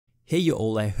Hey you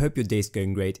all, I hope your day is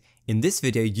going great. In this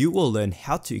video you will learn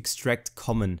how to extract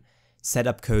common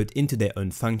setup code into their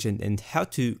own function and how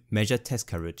to measure test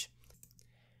coverage.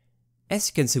 As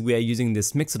you can see, we are using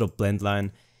this mixer.blend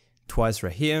line twice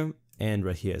right here and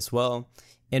right here as well.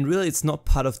 And really it's not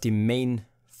part of the main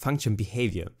function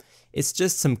behavior. It's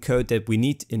just some code that we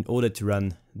need in order to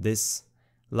run this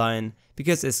line,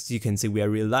 because as you can see we are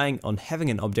relying on having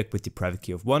an object with the private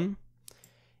key of 1.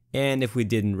 And if we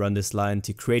didn't run this line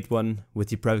to create one with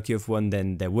the private key of 1,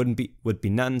 then there would be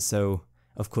none, so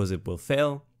of course it will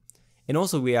fail. And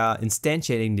also we are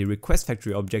instantiating the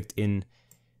RequestFactory object in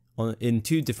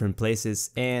two different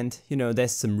places, and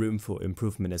there's some room for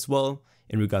improvement as well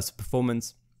in regards to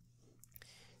performance.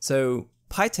 So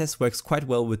Pytest works quite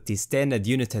well with the standard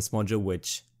unit test module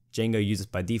which Django uses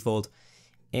by default,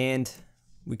 and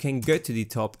we can go to the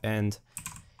top and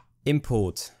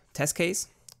import test case.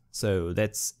 So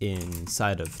that's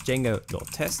inside of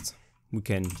Django.test. We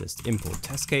can just import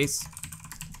test case.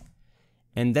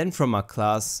 And then from our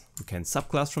class, we can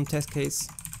subclass from test case.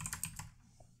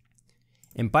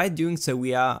 And by doing so,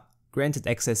 we are granted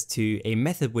access to a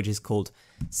method which is called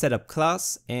setup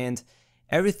class. And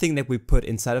everything that we put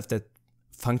inside of that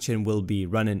function will be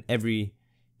run in every,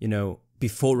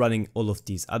 before running all of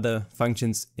these other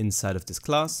functions inside of this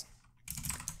class.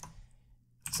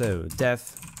 So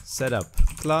def setup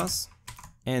class,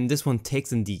 and this one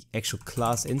takes in the actual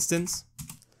class instance.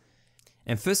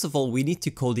 And first of all we need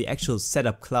to call the actual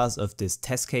setup class of this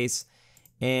test case,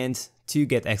 and to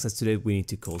get access to that we need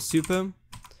to call super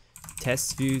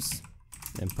test views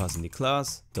and pass in the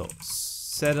class dot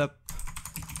setup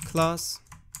class,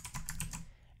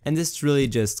 and this really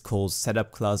just calls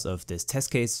setup class of this test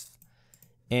case,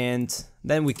 and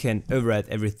then we can override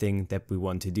everything that we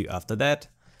want to do after that.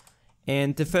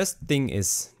 And the first thing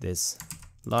is this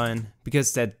line,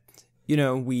 because that,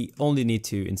 we only need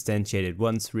to instantiate it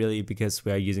once really, because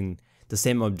we are using the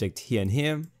same object here and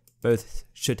here. Both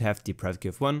should have the private key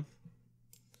of 1.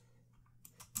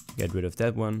 Get rid of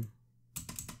that one.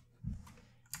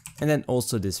 And then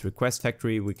also this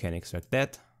RequestFactory, we can extract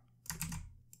that.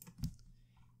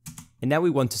 And now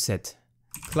we want to set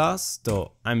class,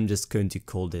 so I'm just going to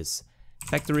call this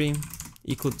factory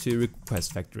equal to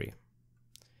RequestFactory.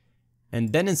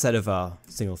 And then inside of our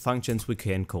single functions, we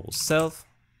can call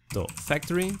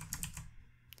self.factory.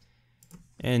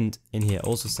 And in here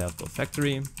also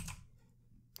self.factory.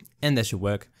 And that should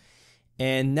work.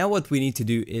 And now what we need to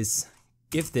do is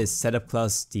give this setup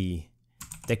class the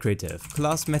decorative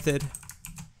class method.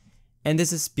 And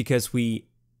this is because we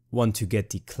want to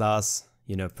get the class,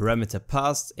 parameter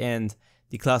passed, and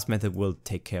the class method will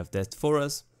take care of that for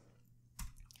us.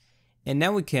 And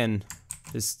now we can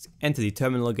just enter the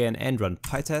terminal again and run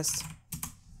Pytest.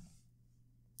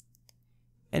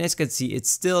 And as you can see, it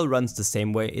still runs the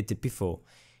same way it did before.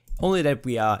 Only that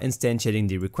we are instantiating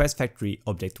the RequestFactory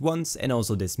object once and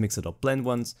also this mixer.blend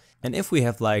once. And if we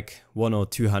have like 1 or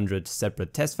 200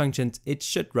 separate test functions, it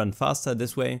should run faster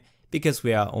this way because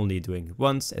we are only doing it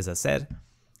once, as I said.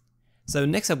 So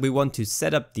next up we want to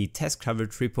set up the test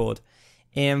coverage report.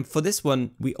 And for this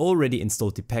one, we already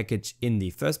installed the package in the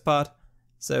first part.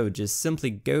 So just simply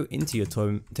go into your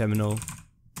terminal,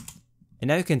 and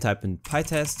now you can type in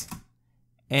Pytest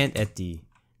and add the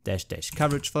 --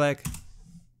 coverage flag.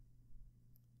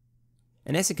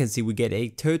 And as you can see, we get a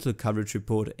total coverage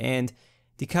report, and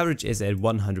the coverage is at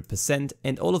 100%,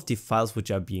 and all of the files which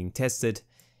are being tested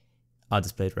are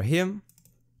displayed right here.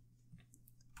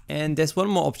 And there's one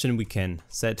more option we can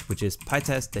set, which is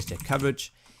Pytest --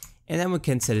 coverage. And then we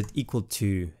can set it equal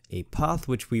to a path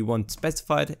which we want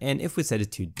specified, and if we set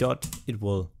it to dot, it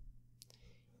will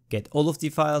get all of the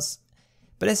files.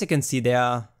 But as you can see, there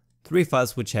are 3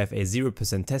 files which have a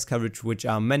 0% test coverage, which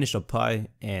are manage.py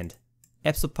and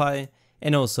apps.py,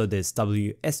 and also this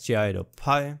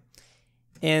wsgi.py.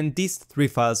 And these 3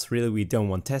 files really we don't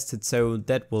want tested, so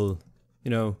that will,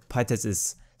 Pytest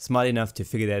is smart enough to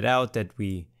figure that out, that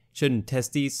we shouldn't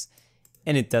test these,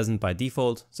 and it doesn't by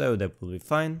default, so that will be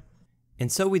fine. And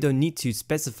so we don't need to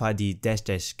specify the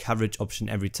 -- coverage option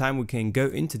every time. We can go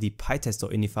into the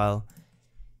pytest.ini file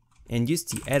and use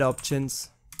the add options,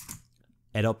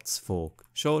 adopts for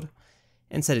short,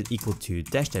 and set it equal to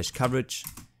 -- coverage.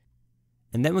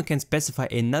 And then we can specify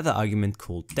another argument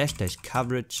called --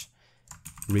 coverage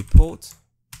report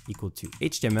equal to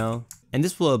HTML. And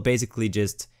this will basically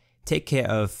just take care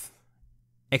of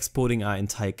exporting our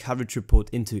entire coverage report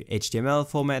into HTML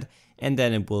format, and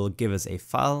then it will give us a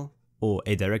file or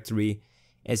a directory,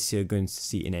 as you're going to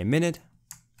see in a minute.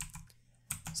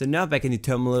 So now back in the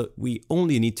terminal, we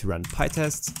only need to run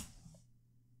Pytest.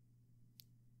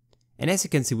 And as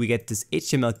you can see, we get this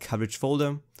HTML coverage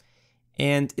folder,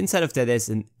 And inside of that there's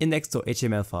an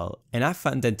index.html file, and I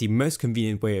found that the most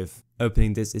convenient way of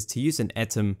opening this is to use an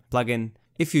Atom plugin.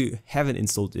 If you haven't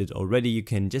installed it already, you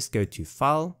can just go to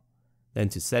File, then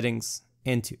to Settings,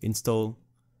 and to Install.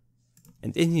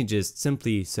 And then you just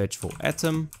simply search for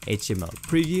Atom HTML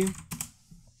Preview,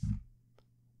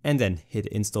 and then hit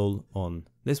install on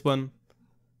this one.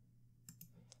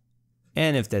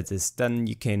 And if that is done,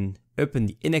 you can open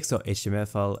the index.html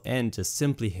file and just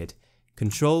simply hit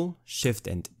Ctrl, Shift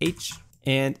and H.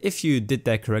 And if you did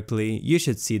that correctly, you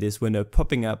should see this window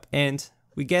popping up, and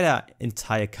we get our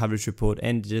entire coverage report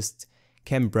and just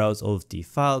can browse all of the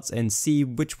files and see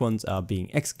which ones are being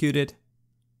executed.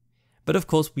 But of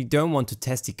course we don't want to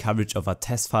test the coverage of our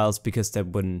test files, because that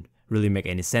wouldn't really make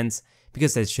any sense,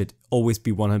 because that should always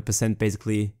be 100%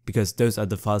 basically, because those are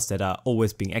the files that are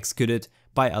always being executed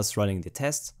by us running the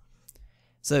test.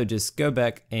 So just go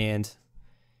back, and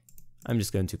I'm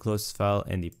just going to close this file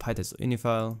and the pytest.ini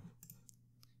file.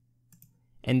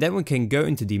 And then we can go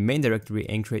into the main directory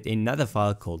and create another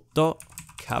file called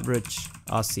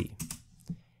 .coveragerc.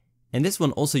 And this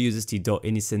one also uses the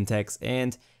 .ini syntax,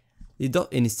 and the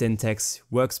 .ini syntax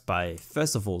works by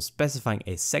first of all specifying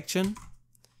a section,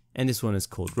 and this one is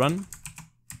called run.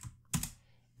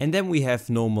 And then we have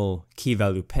normal key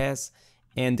value pairs,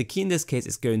 and the key in this case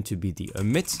is going to be the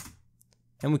omit,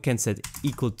 and we can set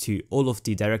equal to all of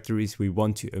the directories we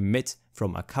want to omit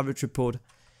from our coverage report.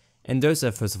 And those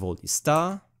are first of all the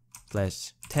 */tests,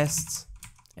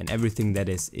 and everything that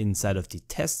is inside of the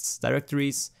tests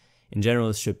directories in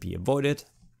general should be avoided.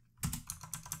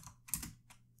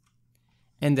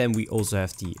 And then we also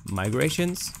have the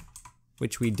migrations,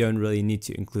 which we don't really need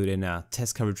to include in our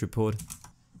test coverage report.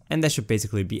 And that should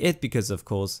basically be it, because of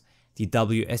course the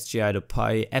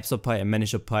w.sgi.py, apps.py and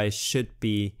manage.py should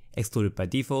be excluded by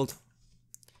default.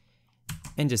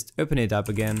 And just open it up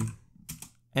again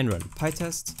and run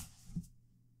Pytest.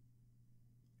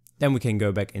 Then we can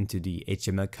go back into the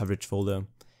HTML coverage folder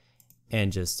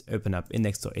and just open up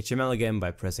index.html again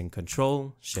by pressing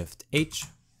Ctrl, Shift, H.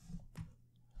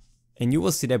 And you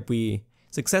will see that we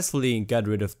successfully got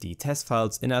rid of the test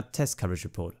files in our test coverage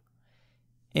report.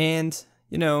 And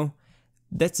you know,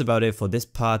 that's about it for this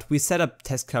part. We set up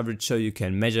test coverage so you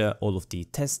can measure all of the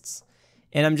tests.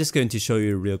 And I'm just going to show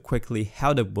you real quickly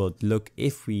how that would look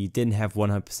if we didn't have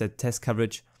 100% test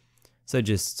coverage. So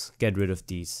just get rid of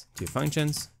these two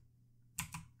functions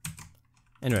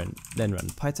and then run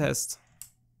Pytest.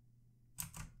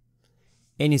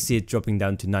 And you see it dropping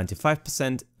down to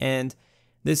 95%, and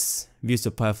this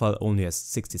views.py file only has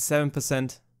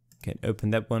 67%. You can open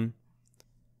that one.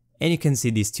 And you can see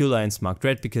these two lines marked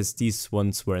red because these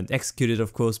ones weren't executed,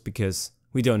 of course, because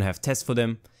we don't have tests for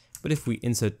them. But if we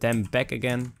insert them back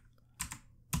again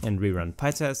and rerun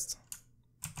Pytest,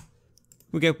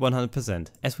 we get 100%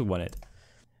 as we wanted.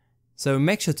 So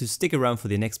make sure to stick around for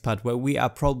the next part, where we are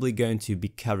probably going to be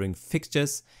covering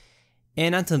fixtures.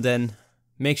 And until then,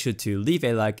 make sure to leave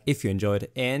a like if you enjoyed,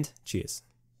 and cheers.